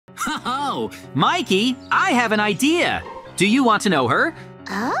Oh, Mikey, I have an idea. Do you want to know her?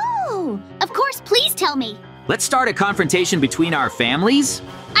 Oh, of course, please tell me. Let's start a confrontation between our families.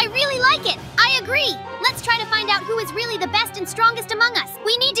 I really like it. I agree. Let's try to find out who is really the best and strongest among us.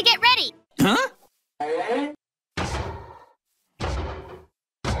 We need to get ready. Huh?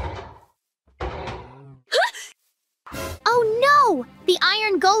 Oh no! The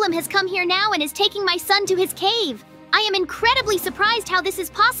iron golem has come here now and is taking my son to his cave. I am incredibly surprised how this is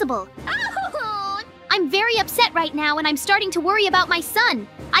possible. Oh, I'm very upset right now and I'm starting to worry about my son.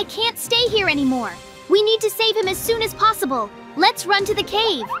 I can't stay here anymore. We need to save him as soon as possible. Let's run to the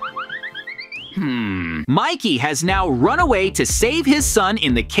cave. Mikey has now run away to save his son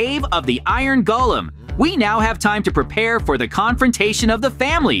in the cave of the Iron Golem. We now have time to prepare for the confrontation of the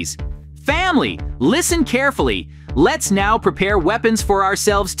families. Family, listen carefully. Let's now prepare weapons for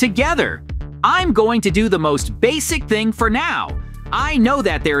ourselves together. I'm going to do the most basic thing for now. I know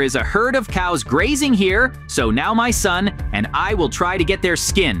that there is a herd of cows grazing here, so now my son and I will try to get their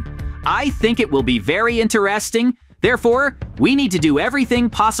skin. I think it will be very interesting. Therefore, we need to do everything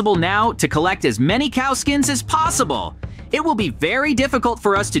possible now to collect as many cow skins as possible. It will be very difficult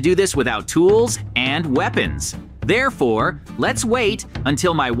for us to do this without tools and weapons. Therefore, let's wait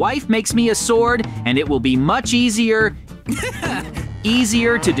until my wife makes me a sword and it will be much easier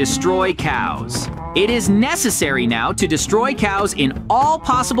to destroy cows. It is necessary now to destroy cows in all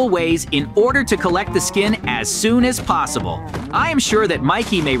possible ways in order to collect the skin as soon as possible. I am sure that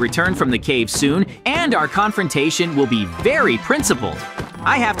Mikey may return from the cave soon and our confrontation will be very principled.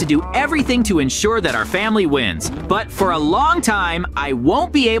 I have to do everything to ensure that our family wins, but for a long time, I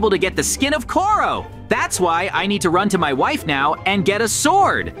won't be able to get the skin of Koro. That's why I need to run to my wife now and get a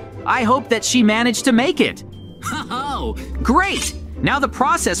sword. I hope that she managed to make it. Oh, great! Now the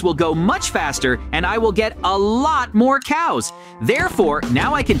process will go much faster and I will get a lot more cows. Therefore,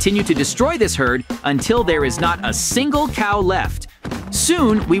 now I continue to destroy this herd until there is not a single cow left.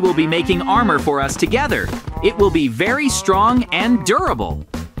 Soon, we will be making armor for us together. It will be very strong and durable.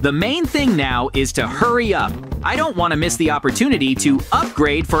 The main thing now is to hurry up. I don't want to miss the opportunity to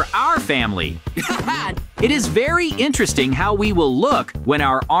upgrade for our family. It is very interesting how we will look when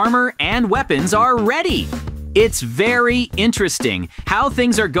our armor and weapons are ready. It's very interesting how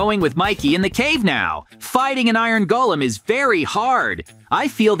things are going with Mikey in the cave now. Fighting an iron golem is very hard. I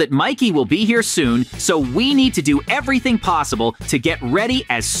feel that Mikey will be here soon, so we need to do everything possible to get ready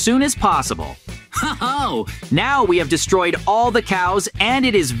as soon as possible. Oh, now we have destroyed all the cows and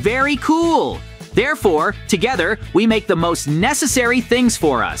it is very cool. Therefore, together, we make the most necessary things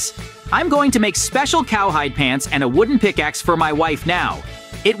for us. I'm going to make special cowhide pants and a wooden pickaxe for my wife now.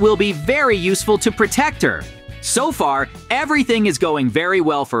 It will be very useful to protect her. So far, everything is going very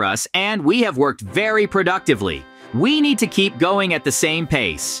well for us and we have worked very productively. We need to keep going at the same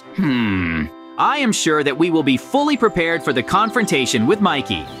pace. I am sure that we will be fully prepared for the confrontation with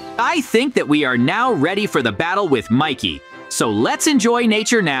Mikey. I think that we are now ready for the battle with Mikey. So let's enjoy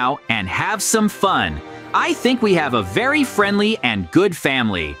nature now and have some fun. I think we have a very friendly and good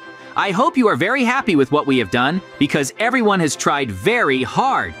family. I hope you are very happy with what we have done because everyone has tried very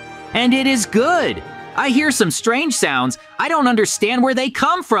hard. And it is good. I hear some strange sounds. I don't understand where they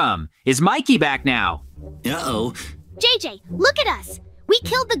come from. Is Mikey back now? Uh-oh. JJ, look at us. We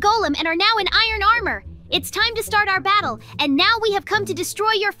killed the golem and are now in iron armor. It's time to start our battle, and now we have come to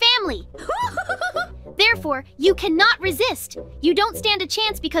destroy your family. Therefore, you cannot resist. You don't stand a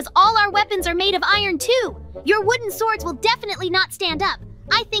chance because all our weapons are made of iron too. Your wooden swords will definitely not stand up.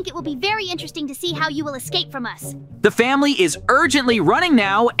 I think it will be very interesting to see how you will escape from us. The family is urgently running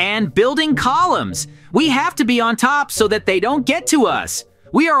now and building columns. We have to be on top so that they don't get to us.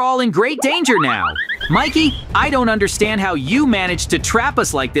 We are all in great danger now. Mikey, I don't understand how you managed to trap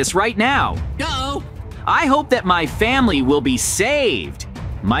us like this right now. Uh-oh. I hope that my family will be saved.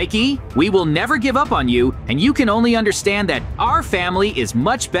 Mikey, we will never give up on you, and you can only understand that our family is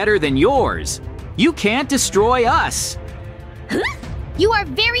much better than yours. You can't destroy us. You are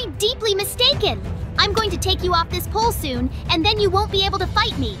very deeply mistaken. I'm going to take you off this pole soon, and then you won't be able to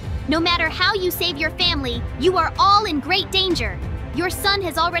fight me. No matter how you save your family, you are all in great danger. Your son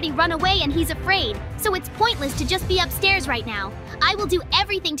has already run away and he's afraid, so it's pointless to just be upstairs right now. I will do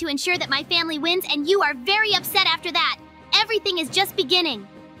everything to ensure that my family wins, and you are very upset after that. Everything is just beginning.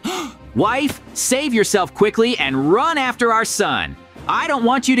 Wife, save yourself quickly and run after our son. I don't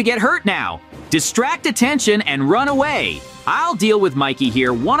want you to get hurt now. Distract attention and run away. I'll deal with Mikey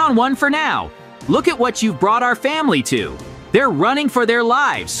here one-on-one for now. Look at what you've brought our family to. They're running for their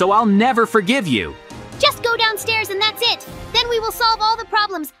lives, so I'll never forgive you. Just go downstairs and that's it. Then we will solve all the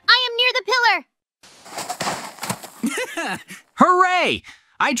problems. I am near the pillar. Hooray!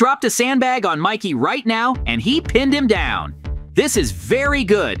 I dropped a sandbag on Mikey right now, and he pinned him down. This is very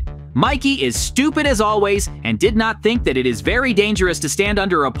good. Mikey is stupid as always and did not think that it is very dangerous to stand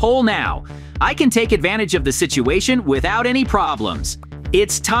under a pole now. I can take advantage of the situation without any problems.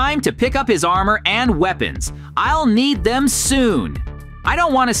 It's time to pick up his armor and weapons. I'll need them soon. I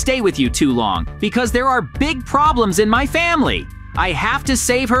don't want to stay with you too long because there are big problems in my family. I have to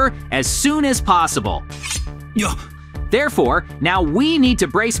save her as soon as possible. Therefore, now we need to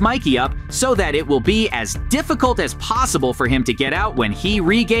brace Mikey up so that it will be as difficult as possible for him to get out when he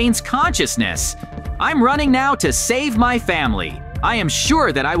regains consciousness. I'm running now to save my family. I am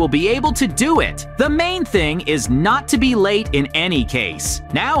sure that I will be able to do it. The main thing is not to be late in any case.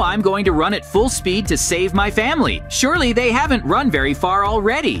 Now I'm going to run at full speed to save my family. Surely they haven't run very far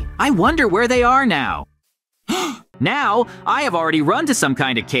already. I wonder where they are now. Now, I have already run to some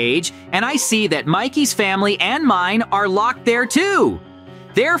kind of cage, and I see that Mikey's family and mine are locked there too.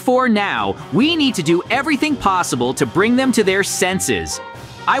 Therefore now, we need to do everything possible to bring them to their senses.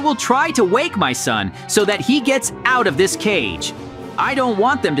 I will try to wake my son so that he gets out of this cage. I don't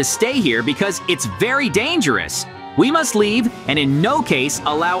want them to stay here because it's very dangerous. We must leave and in no case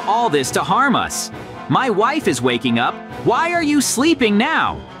allow all this to harm us. My wife is waking up. Why are you sleeping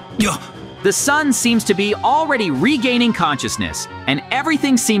now? The son seems to be already regaining consciousness, and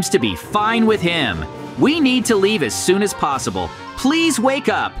everything seems to be fine with him. We need to leave as soon as possible. Please wake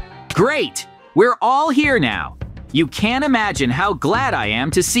up. Great! We're all here now. You can't imagine how glad I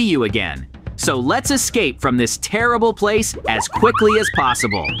am to see you again. So let's escape from this terrible place as quickly as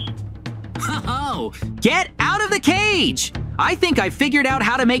possible. Oh, get out of the cage! I think I figured out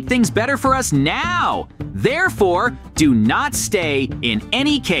how to make things better for us now. Therefore, do not stay in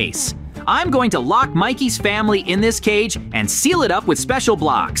any case. I'm going to lock Mikey's family in this cage and seal it up with special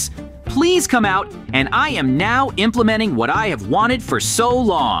blocks. Please come out, and I am now implementing what I have wanted for so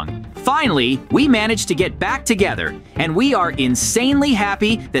long. Finally, we managed to get back together, and we are insanely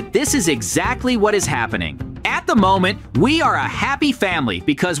happy that this is exactly what is happening. At the moment, we are a happy family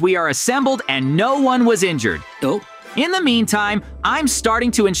because we are assembled and no one was injured. In the meantime, I'm starting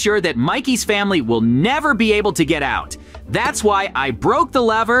to ensure that Mikey's family will never be able to get out. That's why I broke the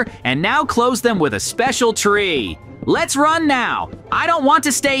lever and now close them with a special tree. Let's run now. I don't want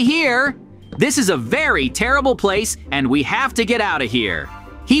to stay here. This is a very terrible place and we have to get out of here.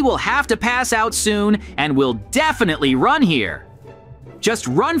 He will have to pass out soon and will definitely run here. Just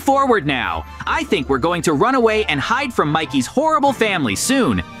run forward now. I think we're going to run away and hide from Mikey's horrible family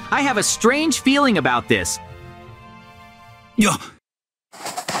soon. I have a strange feeling about this.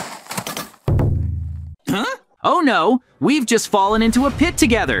 Oh no, we've just fallen into a pit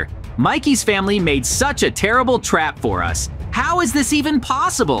together. Mikey's family made such a terrible trap for us. How is this even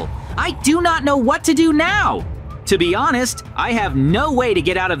possible? I do not know what to do now. To be honest, I have no way to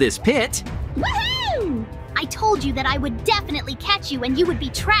get out of this pit. Woohoo! I told you that I would definitely catch you and you would be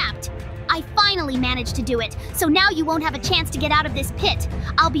trapped. I finally managed to do it, so now you won't have a chance to get out of this pit.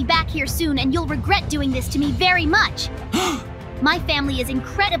 I'll be back here soon and you'll regret doing this to me very much. My family is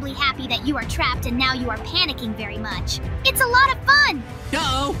incredibly happy that you are trapped and now you are panicking very much. It's a lot of fun!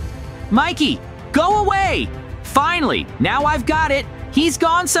 Uh-oh! Mikey, go away! Finally, now I've got it. He's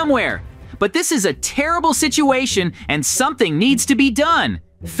gone somewhere. But this is a terrible situation and something needs to be done.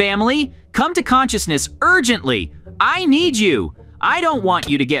 Family, come to consciousness urgently. I need you. I don't want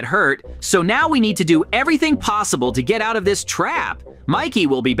you to get hurt, so now we need to do everything possible to get out of this trap. Mikey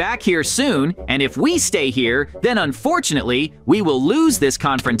will be back here soon, and if we stay here, then unfortunately, we will lose this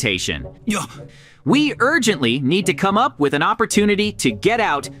confrontation. We urgently need to come up with an opportunity to get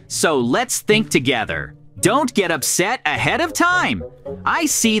out, so let's think together. Don't get upset ahead of time. I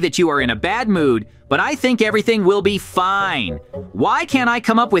see that you are in a bad mood, but I think everything will be fine. Why can't I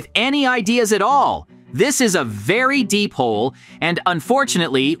come up with any ideas at all? This is a very deep hole, and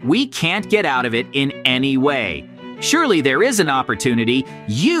unfortunately, we can't get out of it in any way. Surely there is an opportunity.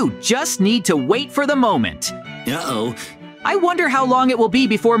 You just need to wait for the moment. Uh-oh. I wonder how long it will be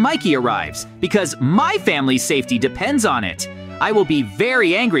before Mikey arrives, because my family's safety depends on it. I will be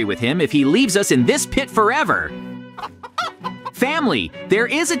very angry with him if he leaves us in this pit forever. Family, there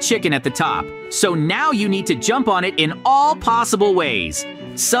is a chicken at the top, so now you need to jump on it in all possible ways.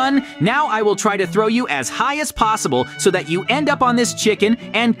 Son, now I will try to throw you as high as possible so that you end up on this chicken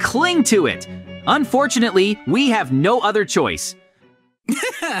and cling to it. Unfortunately, we have no other choice.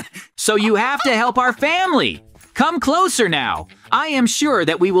 So you have to help our family. Come closer now. I am sure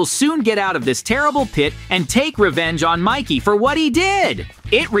that we will soon get out of this terrible pit and take revenge on Mikey for what he did.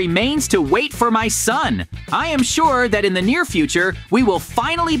 It remains to wait for my son. I am sure that in the near future, we will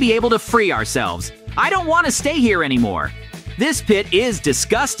finally be able to free ourselves. I don't want to stay here anymore. This pit is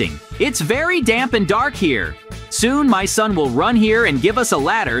disgusting. It's very damp and dark here. Soon my son will run here and give us a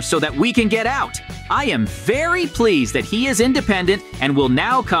ladder so that we can get out. I am very pleased that he is independent and will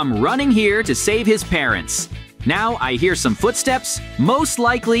now come running here to save his parents. Now I hear some footsteps. Most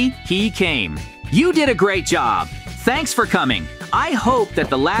likely, he came. You did a great job. Thanks for coming. I hope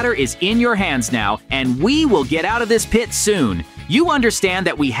that the ladder is in your hands now and we will get out of this pit soon. You understand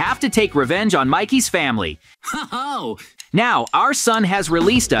that we have to take revenge on Mikey's family. Ho-ho! Now, our son has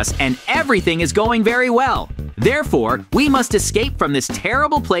released us and everything is going very well. Therefore, we must escape from this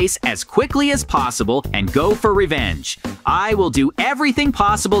terrible place as quickly as possible and go for revenge. I will do everything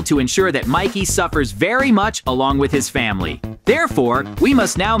possible to ensure that Mikey suffers very much along with his family. Therefore, we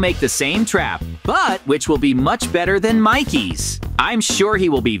must now make the same trap, but which will be much better than Mikey's. I'm sure he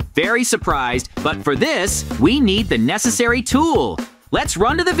will be very surprised, but for this, we need the necessary tool. Let's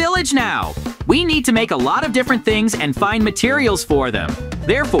run to the village now. We need to make a lot of different things and find materials for them.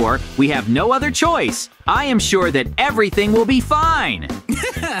 Therefore, we have no other choice. I am sure that everything will be fine.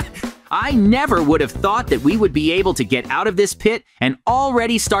 I never would have thought that we would be able to get out of this pit and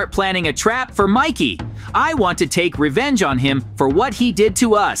already start planning a trap for Mikey. I want to take revenge on him for what he did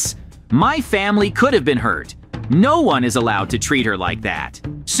to us. My family could have been hurt. No one is allowed to treat her like that.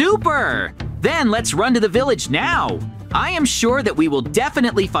 Super! Then let's run to the village now. I am sure that we will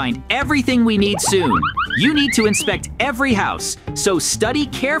definitely find everything we need soon. You need to inspect every house, so study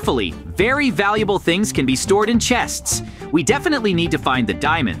carefully. Very valuable things can be stored in chests. We definitely need to find the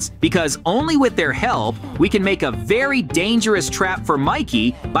diamonds, because only with their help, we can make a very dangerous trap for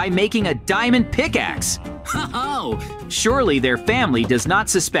Mikey by making a diamond pickaxe. Ho-ho! Surely their family does not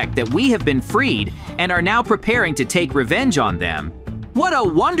suspect that we have been freed and are now preparing to take revenge on them. What a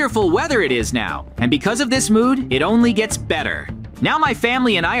wonderful weather it is now, and because of this mood, it only gets better. Now my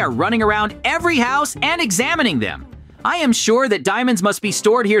family and I are running around every house and examining them. I am sure that diamonds must be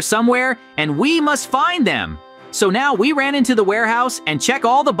stored here somewhere, and we must find them. So now we ran into the warehouse and check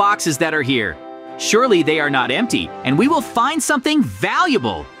all the boxes that are here. Surely they are not empty, and we will find something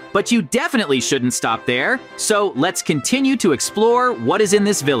valuable. But you definitely shouldn't stop there, so let's continue to explore what is in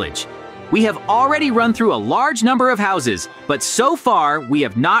this village. We have already run through a large number of houses, but so far we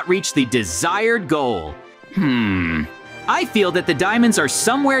have not reached the desired goal. I feel that the diamonds are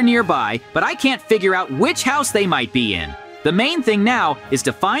somewhere nearby, but I can't figure out which house they might be in. The main thing now is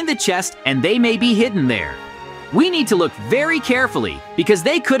to find the chest, and they may be hidden there. We need to look very carefully, because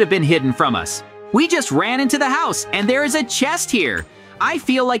they could have been hidden from us. We just ran into the house, and there is a chest here. I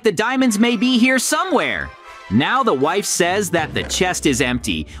feel like the diamonds may be here somewhere. Now the wife says that the chest is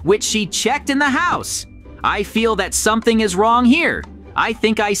empty, which she checked in the house. I feel that something is wrong here. I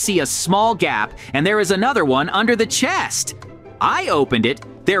think I see a small gap, and there is another one under the chest. I opened it.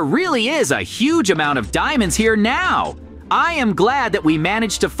 There really is a huge amount of diamonds here now. I am glad that we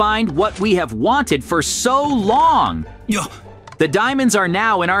managed to find what we have wanted for so long. The diamonds are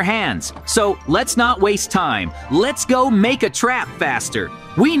now in our hands, so let's not waste time. Let's go make a trap faster.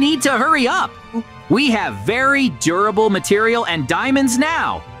 We need to hurry up. We have very durable material and diamonds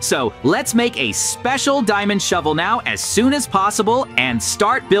now. So let's make a special diamond shovel now as soon as possible and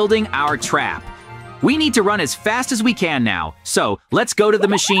start building our trap. We need to run as fast as we can now, so let's go to the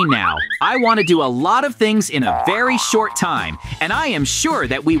machine now. I want to do a lot of things in a very short time, and I am sure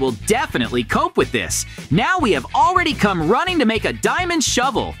that we will definitely cope with this. Now we have already come running to make a diamond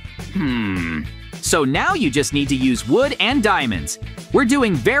shovel. So now you just need to use wood and diamonds. We're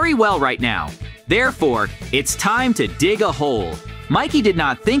doing very well right now. Therefore, it's time to dig a hole. Mikey did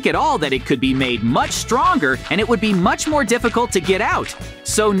not think at all that it could be made much stronger and it would be much more difficult to get out.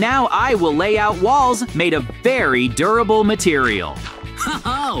 So now I will lay out walls made of very durable material.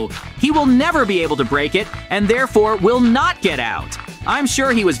 Ho-ho! He will never be able to break it and therefore will not get out. I'm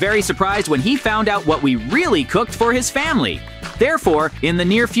sure he was very surprised when he found out what we really cooked for his family. Therefore, in the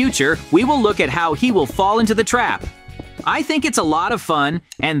near future, we will look at how he will fall into the trap. I think it's a lot of fun,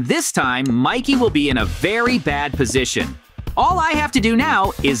 and this time Mikey will be in a very bad position. All I have to do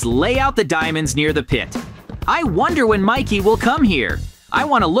now is lay out the diamonds near the pit. I wonder when Mikey will come here. I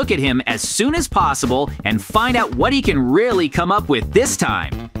want to look at him as soon as possible and find out what he can really come up with this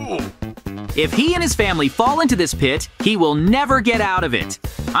time. If he and his family fall into this pit, he will never get out of it.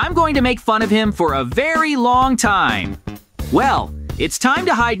 I'm going to make fun of him for a very long time. Well, it's time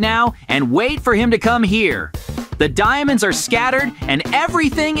to hide now and wait for him to come here. The diamonds are scattered and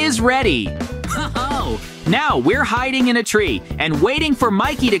everything is ready. Ho-ho! Now we're hiding in a tree and waiting for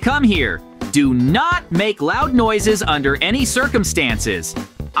Mikey to come here. Do not make loud noises under any circumstances.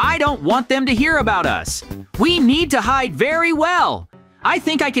 I don't want them to hear about us. We need to hide very well. I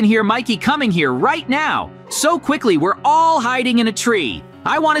think I can hear Mikey coming here right now. So quickly, we're all hiding in a tree.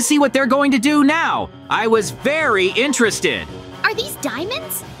 I want to see what they're going to do now. I was very interested. Are these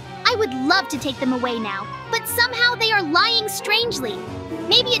diamonds? I would love to take them away now, but somehow they are lying strangely.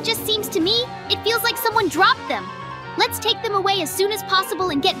 Maybe it just seems to me it feels like someone dropped them. Let's take them away as soon as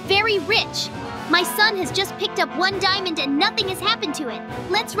possible and get very rich. My son has just picked up one diamond and nothing has happened to it.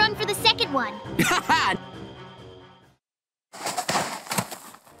 Let's run for the second one.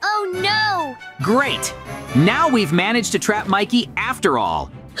 Oh no! Great! Now we've managed to trap Mikey after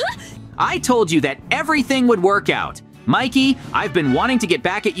all. I told you that everything would work out. Mikey, I've been wanting to get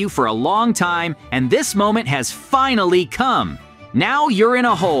back at you for a long time, and this moment has finally come. Now you're in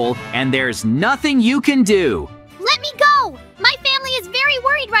a hole, and there's nothing you can do. Let me go! My family is very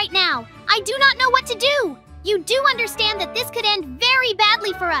worried right now. I do not know what to do. You do understand that this could end very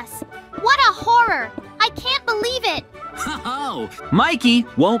badly for us. What a horror! I can't believe it. Oh, Mikey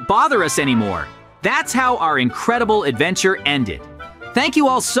won't bother us anymore. That's how our incredible adventure ended. Thank you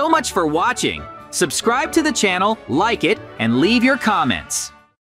all so much for watching. Subscribe to the channel, like it, and leave your comments.